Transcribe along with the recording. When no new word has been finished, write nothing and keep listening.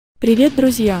Привет,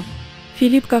 друзья!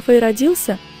 Филипп Ко Фей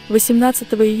родился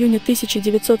 18 июня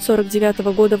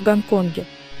 1949 года в Гонконге.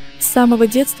 С самого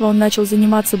детства он начал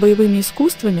заниматься боевыми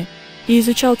искусствами и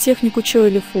изучал технику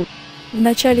чоу-ли-фу. В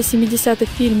начале 70-х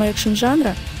фильмы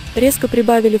экшн-жанра резко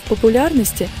прибавили в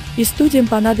популярности, и студиям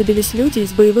понадобились люди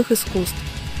из боевых искусств.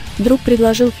 Друг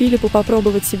предложил Филиппу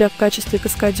попробовать себя в качестве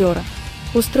каскадера.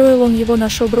 Устроил он его на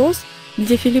шоу «Брос»,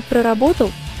 где Филипп проработал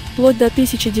вплоть до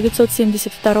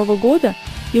 1972 года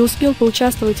и успел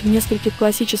поучаствовать в нескольких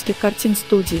классических картин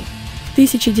студии. В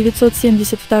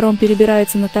 1972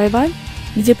 перебирается на Тайвань,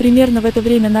 где примерно в это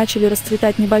время начали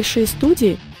расцветать небольшие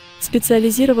студии,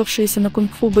 специализировавшиеся на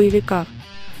кунг-фу боевиках.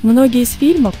 Многие из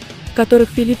фильмов, в которых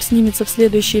Филипп снимется в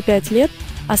следующие 5 лет,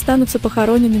 останутся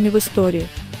похороненными в истории.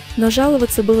 Но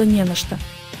жаловаться было не на что.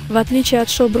 В отличие от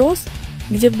шоу «Брос»,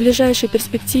 где в ближайшей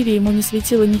перспективе ему не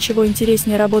светило ничего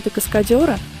интереснее работы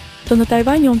каскадера, то на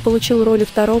Тайване он получил роли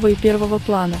второго и первого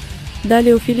плана.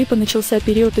 Далее у Филиппа начался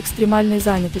период экстремальной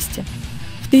занятости.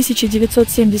 В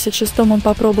 1976 он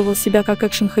попробовал себя как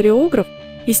экшн-хореограф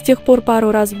и с тех пор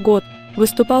пару раз в год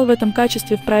выступал в этом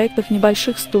качестве в проектах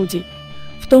небольших студий.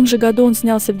 В том же году он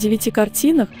снялся в 9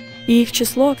 картинах, и их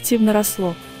число активно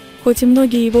росло. Хоть и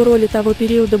многие его роли того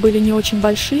периода были не очень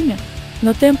большими,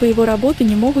 но темпы его работы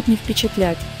не могут не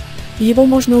впечатлять. Его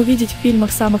можно увидеть в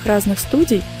фильмах самых разных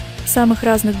студий, самых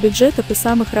разных бюджетов и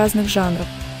самых разных жанров.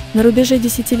 На рубеже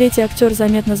десятилетий актер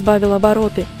заметно сбавил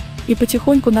обороты и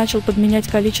потихоньку начал подменять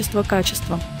количество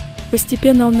качеством.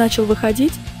 Постепенно он начал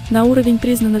выходить на уровень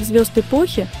признанных звезд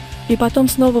эпохи и потом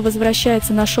снова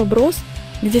возвращается на шоу «Брос»,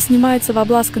 где снимается в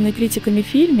обласканной критиками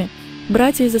фильме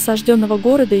 «Братья из осажденного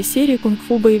города» и серии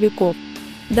кунг-фу боевиков.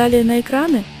 Далее на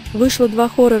экраны вышло 2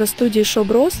 хоррора студии шоу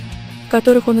 «Брос», в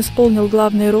которых он исполнил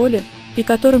главные роли и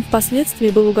которым впоследствии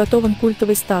был уготован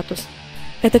культовый статус.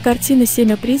 Это картины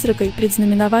 «Семя призрака» и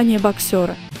 «Предзнаменование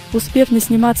боксера». Успев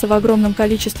насниматься в огромном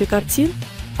количестве картин,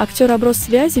 актер оброс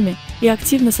связями и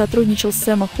активно сотрудничал с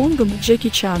Сэмом Хунгом и Джеки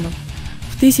Чаном.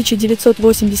 В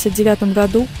 1989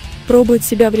 году пробует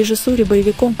себя в режиссуре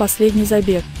боевиком «Последний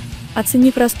забег».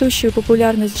 Оценив растущую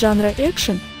популярность жанра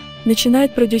экшен,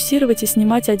 начинает продюсировать и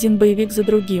снимать один боевик за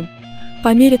другим.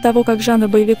 По мере того, как жанр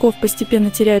боевиков постепенно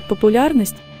теряет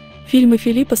популярность, фильмы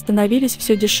Филиппа становились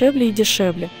все дешевле и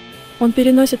дешевле. Он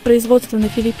переносит производство на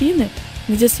Филиппины,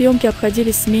 где съемки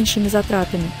обходились с меньшими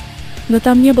затратами. Но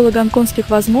там не было гонконгских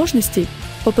возможностей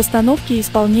по постановке и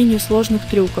исполнению сложных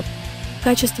трюков.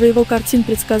 Качество его картин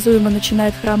предсказуемо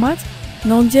начинает хромать,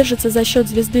 но он держится за счет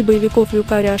звезды боевиков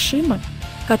Юкари Ашимы,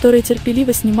 которая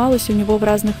терпеливо снималась у него в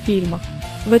разных фильмах.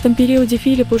 В этом периоде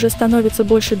Филипп уже становится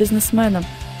больше бизнесменом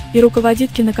и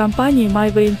руководит кинокомпанией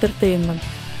My Way Entertainment.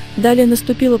 Далее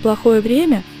наступило плохое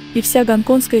время, и вся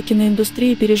гонконгская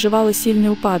киноиндустрия переживала сильный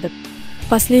упадок.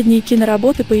 Последние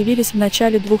киноработы появились в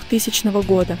начале 2000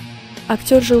 года.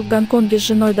 Актер жил в Гонконге с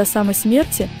женой до самой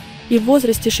смерти и в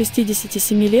возрасте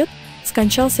 67 лет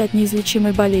скончался от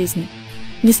неизлечимой болезни.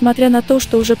 Несмотря на то,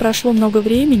 что уже прошло много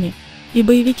времени, и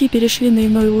боевики перешли на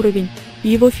иной уровень,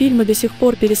 его фильмы до сих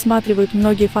пор пересматривают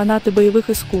многие фанаты боевых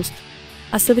искусств.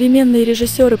 А современные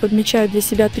режиссеры подмечают для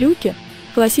себя трюки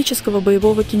классического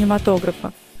боевого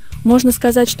кинематографа. Можно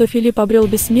сказать, что Филипп обрел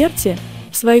бессмертие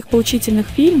в своих поучительных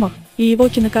фильмах, и его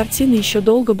кинокартины еще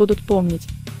долго будут помнить.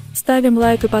 Ставим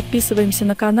лайк и подписываемся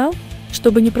на канал,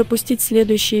 чтобы не пропустить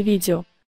следующие видео.